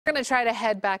We're going to try to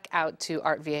head back out to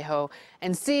Art Vallejo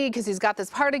and see, because he's got this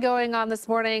party going on this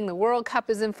morning. The World Cup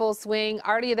is in full swing.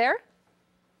 Art, are you there?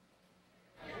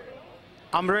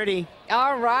 I'm ready.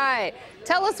 All right.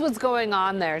 Tell us what's going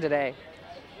on there today.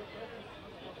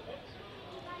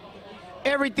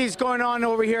 Everything's going on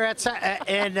over here at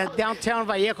downtown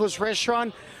Vallejo's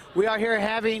restaurant. We are here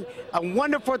having a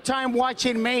wonderful time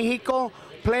watching Mexico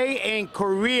play in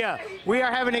Korea. We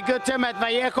are having a good time at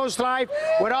Vallejo's Live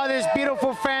with all these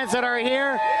beautiful fans that are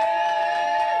here.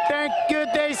 Thank you,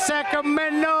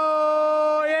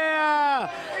 Sacramento. Yeah.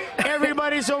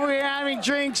 Everybody's over here having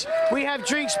drinks. We have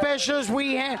drink specials.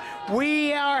 We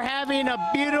are having a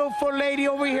beautiful lady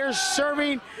over here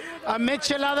serving a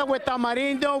michelada with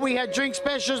tamarindo. We have drink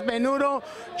specials, menudo,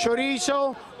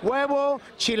 chorizo, huevo,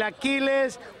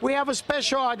 chilaquiles. We have a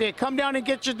special all day. Come down and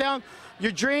get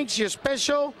your drinks, your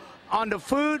special on the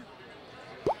food.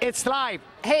 It's live.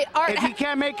 Hey, Art, if you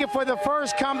can't make it for the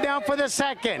first, come down for the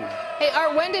second. Hey,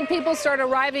 Art, when did people start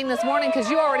arriving this morning?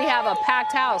 Because you already have a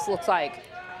packed house, looks like.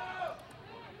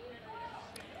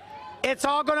 It's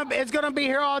gonna be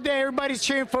here all day. Everybody's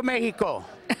cheering for Mexico.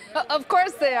 Of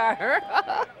course they are.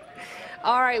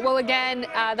 All right. Well, again,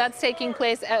 that's taking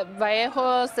place at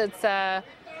Vallejo's. It's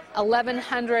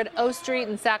 1100 O Street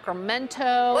in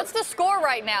Sacramento. What's the score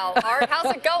right now, Art?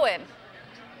 How's it going?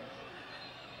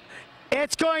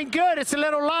 It's going good. It's a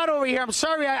little loud over here. I'm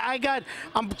sorry.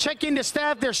 I'm checking the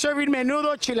staff. They're serving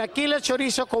menudo, chilaquiles,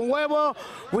 chorizo con huevo.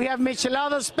 We have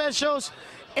michelada specials.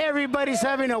 Everybody's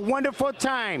having a wonderful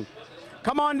time.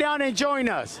 Come on down and join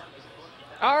us.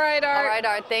 All right, Art. All right,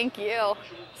 Art. Thank you.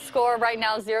 Score right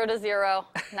now 0-0,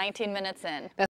 19 minutes in.